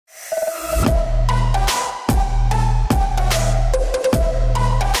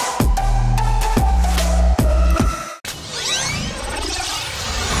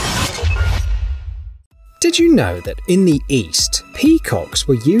Did you know that in the East, peacocks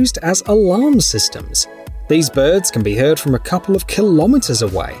were used as alarm systems? These birds can be heard from a couple of kilometers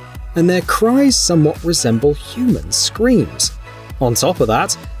away, and their cries somewhat resemble human screams. On top of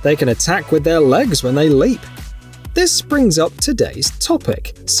that, they can attack with their legs when they leap. This brings up today's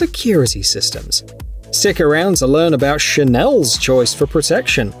topic: security systems. Stick around to learn about Chanel's choice for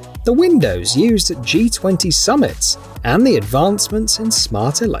protection, the windows used at G20 summits, and the advancements in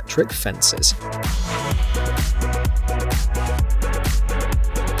smart electric fences.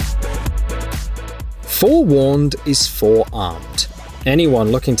 Forewarned is forearmed.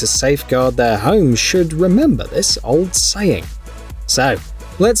 Anyone looking to safeguard their home should remember this old saying. So,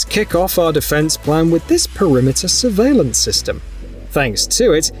 let's kick off our defense plan with this perimeter surveillance system. Thanks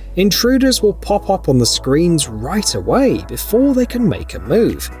to it, intruders will pop up on the screens right away before they can make a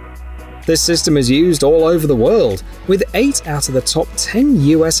move. This system is used all over the world, with 8 out of the top 10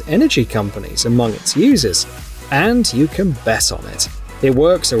 US energy companies among its users, and you can bet on it. It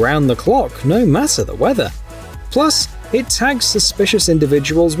works around the clock, no matter the weather. Plus, it tags suspicious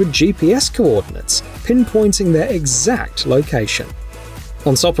individuals with GPS coordinates, pinpointing their exact location.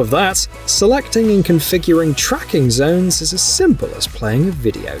 On top of that, selecting and configuring tracking zones is as simple as playing a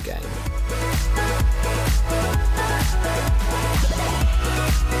video game.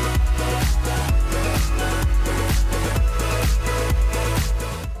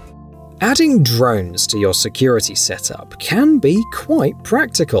 Adding drones to your security setup can be quite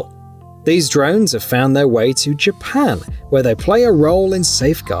practical. These drones have found their way to Japan, where they play a role in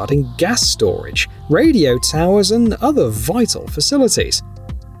safeguarding gas storage, radio towers, and other vital facilities.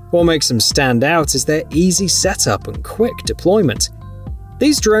 What makes them stand out is their easy setup and quick deployment.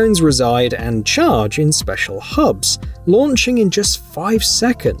 These drones reside and charge in special hubs, launching in just 5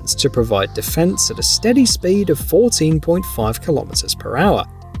 seconds to provide defense at a steady speed of 14.5 km per hour.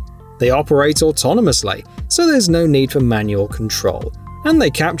 They operate autonomously, so there's no need for manual control, and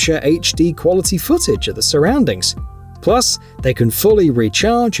they capture HD quality footage of the surroundings. Plus, they can fully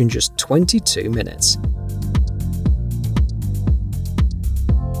recharge in just 22 minutes.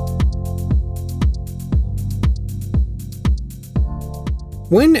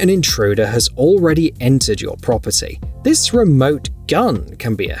 When an intruder has already entered your property, this remote gun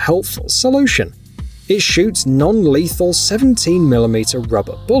can be a helpful solution. It shoots non-lethal 17mm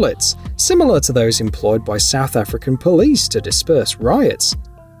rubber bullets, similar to those employed by South African police to disperse riots.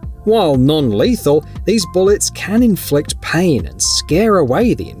 While non-lethal, these bullets can inflict pain and scare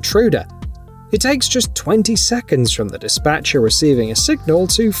away the intruder. It takes just 20 seconds from the dispatcher receiving a signal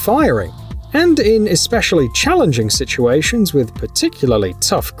to firing, and in especially challenging situations with particularly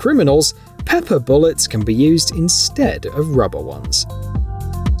tough criminals, pepper bullets can be used instead of rubber ones.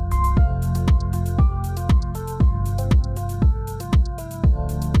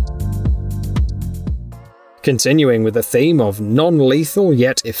 Continuing with the theme of non-lethal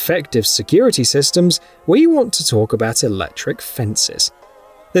yet effective security systems, we want to talk about electric fences.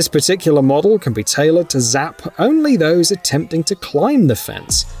 This particular model can be tailored to zap only those attempting to climb the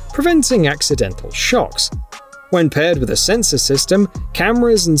fence, preventing accidental shocks. When paired with a sensor system,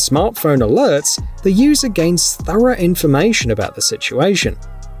 cameras, and smartphone alerts, the user gains thorough information about the situation.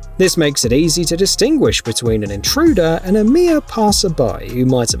 This makes it easy to distinguish between an intruder and a mere passerby who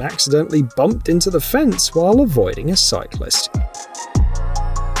might have accidentally bumped into the fence while avoiding a cyclist.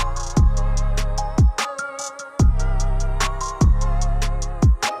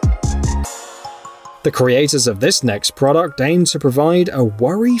 The creators of this next product aim to provide a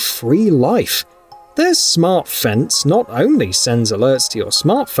worry-free life. Their smart fence not only sends alerts to your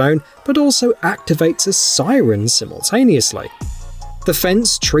smartphone, but also activates a siren simultaneously. The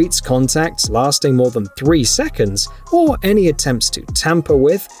fence treats contacts lasting more than 3 seconds, or any attempts to tamper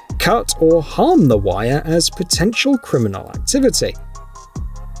with, cut, or harm the wire as potential criminal activity.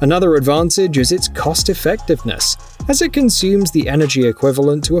 Another advantage is its cost-effectiveness, as it consumes the energy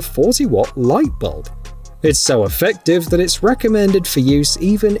equivalent to a 40-watt light bulb. It's so effective that it's recommended for use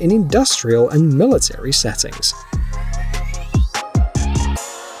even in industrial and military settings.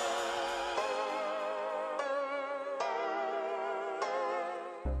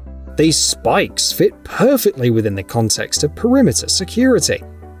 These spikes fit perfectly within the context of perimeter security.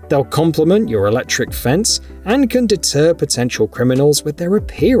 They'll complement your electric fence and can deter potential criminals with their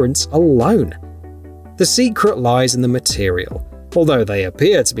appearance alone. The secret lies in the material. Although they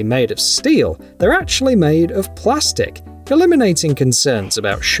appear to be made of steel, they're actually made of plastic, eliminating concerns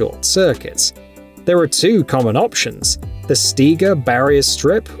about short circuits. There are 2 common options: the Stiga barrier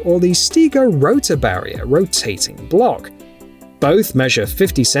strip or the Stiga rotor barrier rotating block. Both measure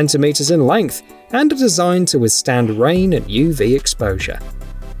 50 centimeters in length and are designed to withstand rain and UV exposure.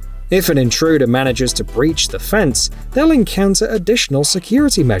 If an intruder manages to breach the fence, they'll encounter additional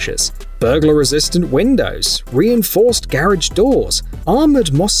security measures: burglar-resistant windows, reinforced garage doors,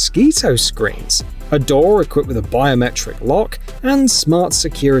 armored mosquito screens, a door equipped with a biometric lock, and smart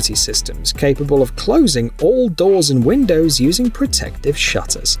security systems capable of closing all doors and windows using protective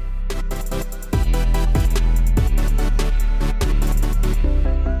shutters.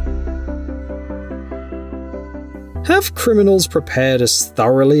 Have criminals prepared as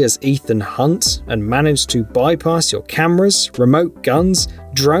thoroughly as Ethan Hunt and managed to bypass your cameras, remote guns,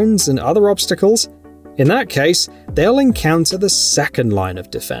 drones, and other obstacles? In that case, they'll encounter the second line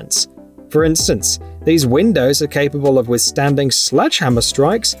of defense. For instance, these windows are capable of withstanding sledgehammer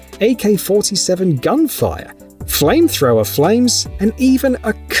strikes, AK-47 gunfire, flamethrower flames, and even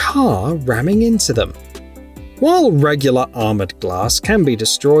a car ramming into them. While regular armored glass can be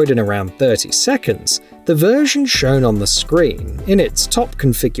destroyed in around 30 seconds, the version shown on the screen, in its top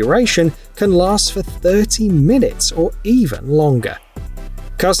configuration, can last for 30 minutes or even longer.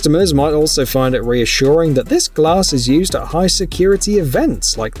 Customers might also find it reassuring that this glass is used at high-security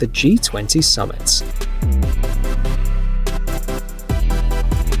events like the G20 summits.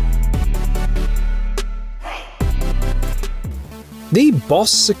 The Boss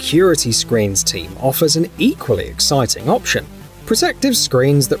Security Screens team offers an equally exciting option: protective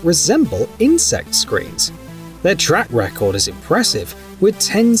screens that resemble insect screens. Their track record is impressive, with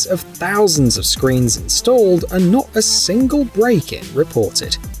tens of thousands of screens installed and not a single break-in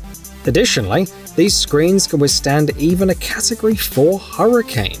reported. Additionally, these screens can withstand even a Category 4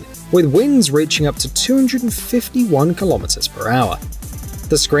 hurricane, with winds reaching up to 251 km/h.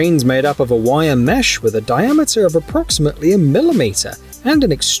 The screen's made up of a wire mesh with a diameter of approximately a millimeter and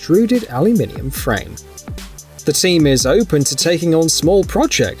an extruded aluminium frame. The team is open to taking on small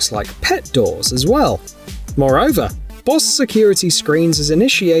projects like pet doors as well. Moreover, Boss Security Screens has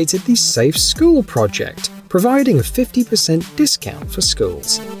initiated the Safe School project, providing a 50% discount for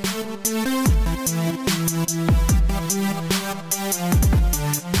schools.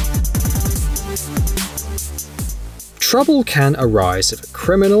 Trouble can arise if a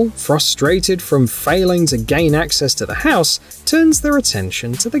criminal, frustrated from failing to gain access to the house, turns their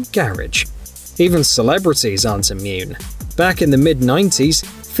attention to the garage. Even celebrities aren't immune. Back in the mid-90s,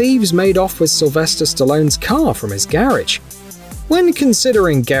 thieves made off with Sylvester Stallone's car from his garage. When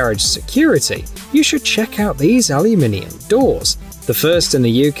considering garage security, you should check out these aluminium doors, the first in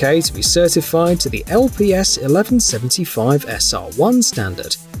the UK to be certified to the LPS 1175 SR1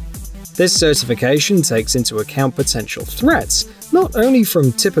 standard. This certification takes into account potential threats, not only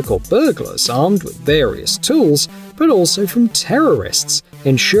from typical burglars armed with various tools, but also from terrorists,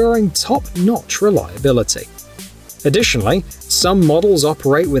 ensuring top-notch reliability. Additionally, some models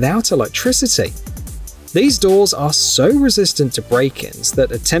operate without electricity. These doors are so resistant to break-ins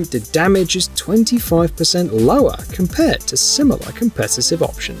that attempted damage is 25% lower compared to similar competitive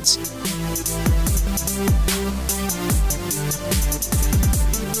options.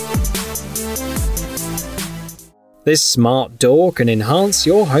 This smart door can enhance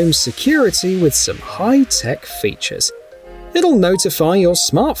your home's security with some high-tech features. It'll notify your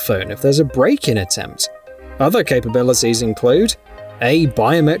smartphone if there's a break-in attempt. Other capabilities include a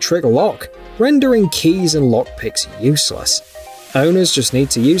biometric lock, rendering keys and lockpicks useless. Owners just need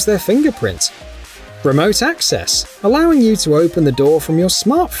to use their fingerprint. Remote access, allowing you to open the door from your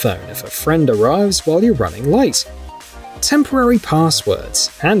smartphone if a friend arrives while you're running late. Temporary passwords,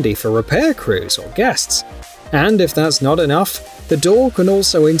 handy for repair crews or guests. And if that's not enough, the door can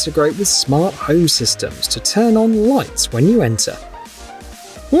also integrate with smart home systems to turn on lights when you enter.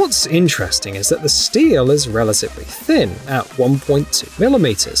 What's interesting is that the steel is relatively thin at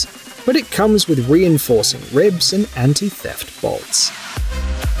 1.2mm, but it comes with reinforcing ribs and anti-theft bolts.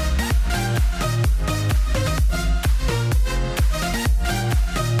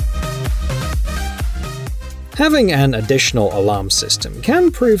 Having an additional alarm system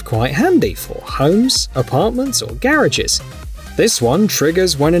can prove quite handy for homes, apartments, or garages. This one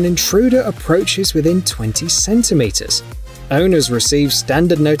triggers when an intruder approaches within 20 centimeters. Owners receive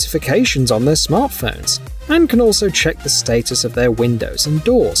standard notifications on their smartphones, and can also check the status of their windows and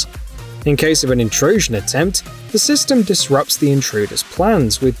doors. In case of an intrusion attempt, the system disrupts the intruder's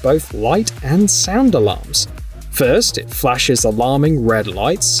plans with both light and sound alarms. First, it flashes alarming red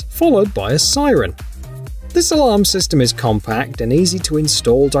lights, followed by a siren. This alarm system is compact and easy to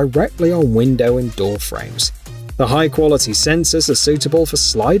install directly on window and door frames. The high-quality sensors are suitable for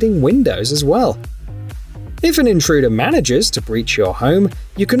sliding windows as well. If an intruder manages to breach your home,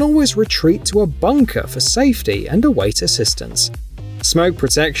 you can always retreat to a bunker for safety and await assistance. Smoke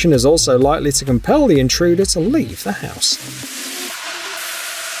protection is also likely to compel the intruder to leave the house.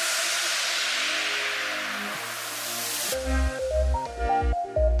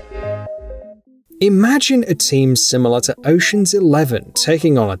 Imagine a team similar to Ocean's 11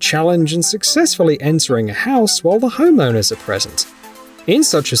 taking on a challenge and successfully entering a house while the homeowners are present. In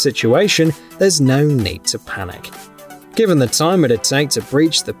such a situation, there's no need to panic. Given the time it'd take to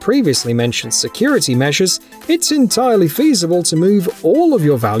breach the previously mentioned security measures, it's entirely feasible to move all of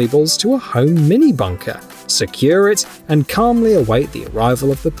your valuables to a home mini-bunker, secure it, and calmly await the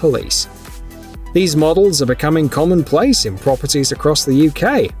arrival of the police. These models are becoming commonplace in properties across the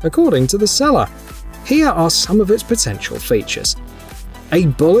UK, according to the seller. Here are some of its potential features. A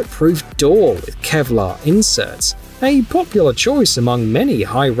bulletproof door with Kevlar inserts, a popular choice among many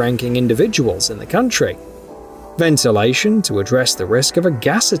high-ranking individuals in the country. Ventilation to address the risk of a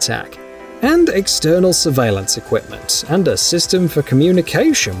gas attack, and external surveillance equipment, and a system for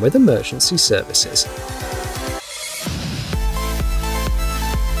communication with emergency services.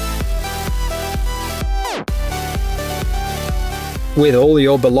 With all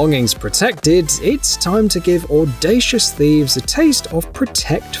your belongings protected, it's time to give audacious thieves a taste of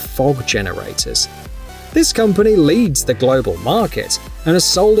Protect fog generators. This company leads the global market and has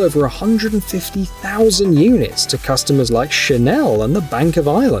sold over 150,000 units to customers like Chanel and the Bank of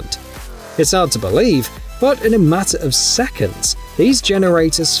Ireland. It's hard to believe, but in a matter of seconds, these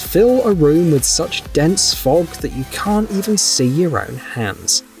generators fill a room with such dense fog that you can't even see your own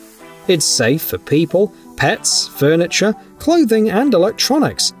hands. It's safe for people, pets, furniture, clothing, and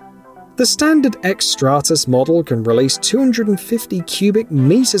electronics. The standard X Stratus model can release 250 cubic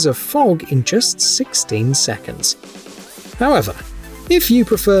meters of fog in just 16 seconds. However, if you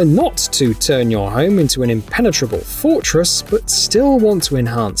prefer not to turn your home into an impenetrable fortress but still want to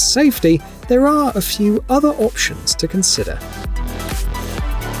enhance safety, there are a few other options to consider.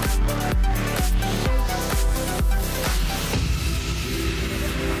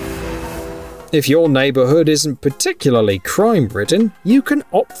 If your neighborhood isn't particularly crime-ridden, you can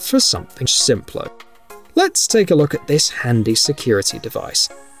opt for something simpler. Let's take a look at this handy security device.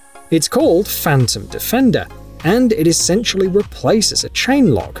 It's called Fantom Defender, and it essentially replaces a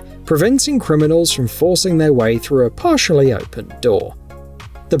chain lock, preventing criminals from forcing their way through a partially open door.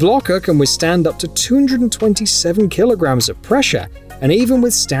 The blocker can withstand up to 227 kilograms of pressure and even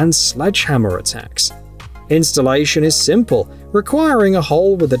withstand sledgehammer attacks. Installation is simple, requiring a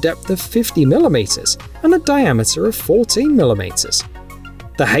hole with a depth of 50 mm and a diameter of 14 mm.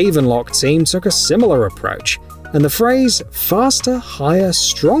 The HavenLock team took a similar approach, and the phrase "faster, higher,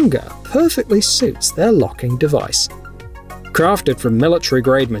 stronger" perfectly suits their locking device. Crafted from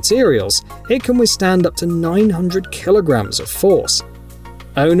military-grade materials, it can withstand up to 900 kilograms of force.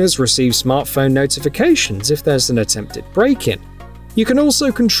 Owners receive smartphone notifications if there's an attempted break-in. You can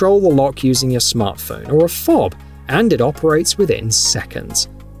also control the lock using your smartphone or a fob, and it operates within seconds.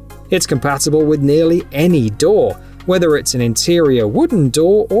 It's compatible with nearly any door, whether it's an interior wooden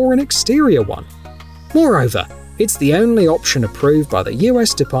door or an exterior one. Moreover, it's the only option approved by the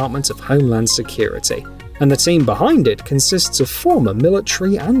US Department of Homeland Security, and the team behind it consists of former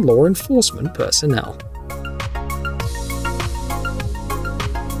military and law enforcement personnel.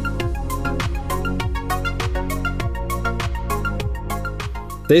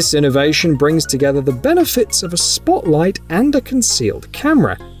 This innovation brings together the benefits of a spotlight and a concealed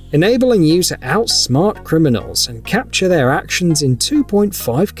camera, enabling you to outsmart criminals and capture their actions in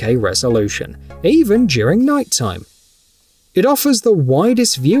 2.5K resolution, even during nighttime. It offers the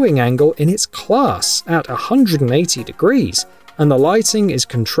widest viewing angle in its class at 180 degrees, and the lighting is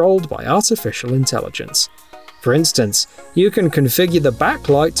controlled by artificial intelligence. For instance, you can configure the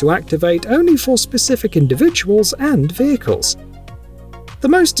backlight to activate only for specific individuals and vehicles. The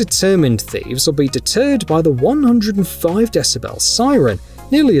most determined thieves will be deterred by the 105 decibel siren,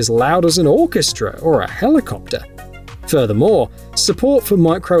 nearly as loud as an orchestra or a helicopter. Furthermore, support for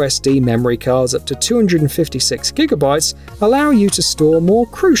microSD memory cards up to 256 GB allow you to store more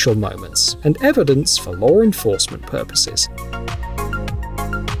crucial moments and evidence for law enforcement purposes.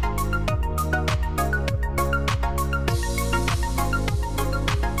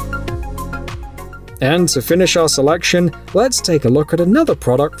 And to finish our selection, let's take a look at another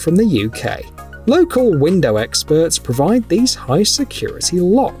product from the UK. Local window experts provide these high-security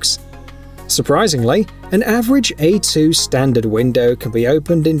locks. Surprisingly, an average A2 standard window can be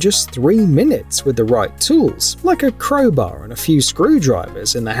opened in just 3 minutes with the right tools, like a crowbar and a few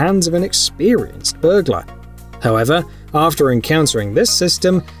screwdrivers in the hands of an experienced burglar. However, after encountering this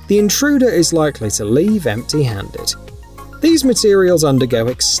system, the intruder is likely to leave empty-handed. These materials undergo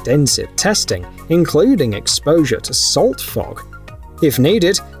extensive testing, including exposure to salt fog. If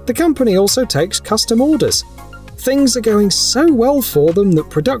needed, the company also takes custom orders. Things are going so well for them that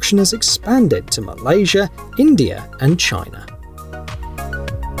production has expanded to Malaysia, India, and China.